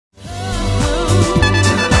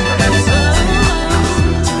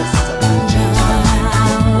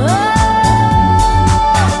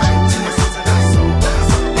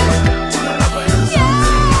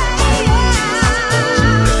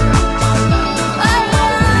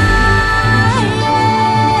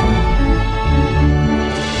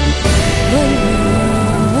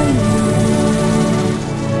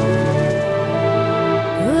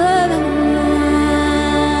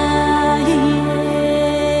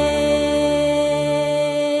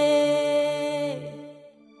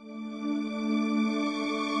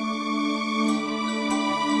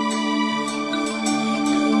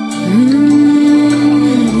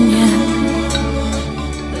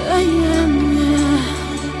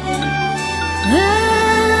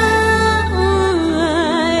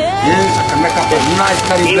nice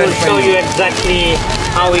curry He blend will for show you. you exactly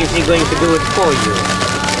how is he going to do it for you.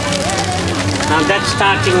 Now that's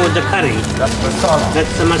starting with the curry. That's masala.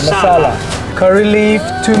 That's the masala. Curry leaf,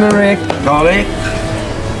 turmeric. Garlic.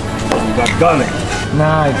 We got garlic.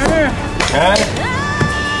 Nice. Okay.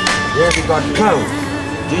 Here we got clove.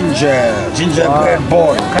 Gingerbread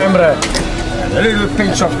ball. Cranberry. And a little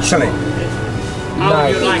pinch of chili. How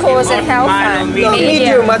would you like Because it? it health Mild or food. medium?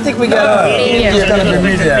 Medium. I think we got Medium. It's gonna be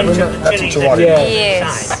medium. That's what you want. Yeah.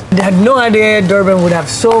 Yes. I had no idea Durban would have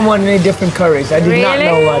so many different curries. I did not Really?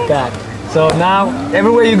 know about that. So now,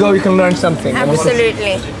 everywhere you go, you can learn something. And this is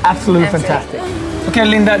Absolutely. absolutely fantastic. Okay,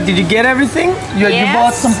 Linda, did you get everything? You Yes.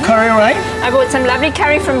 bought some curry, right? I bought some lovely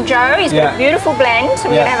curry from Joe. He's got Yeah. a beautiful blend. So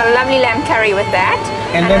we're Yeah. going to have a lovely lamb curry with that.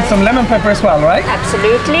 And then some lemon pepper as well, right?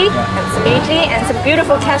 Absolutely, absolutely. And some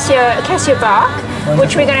beautiful cassia bark,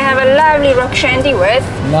 which we're going to have a lovely rock shandy with.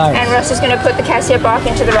 Nice. And Ross is going to put the cassia bark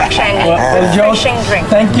into the rock shandy. Well, Joe, Refreshing drink.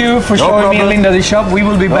 thank you for showing me problem. and Linda the shop. We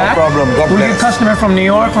will be back. problem. God We'll bless. get customer from New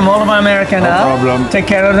York, from all over America now. problem. Take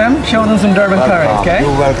care of them. Show them some Durban curry, okay?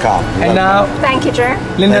 You're welcome. And now, Thank you, Joe.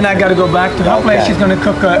 Linda and I got to go back to her place. Okay. She's going to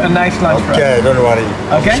cook a nice lunch for us. Okay, don't worry.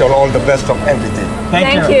 Okay. Wish you all the best of everything. Thank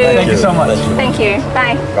Thank you. you. Thank you so much. Thank you.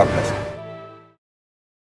 Bye. God bless.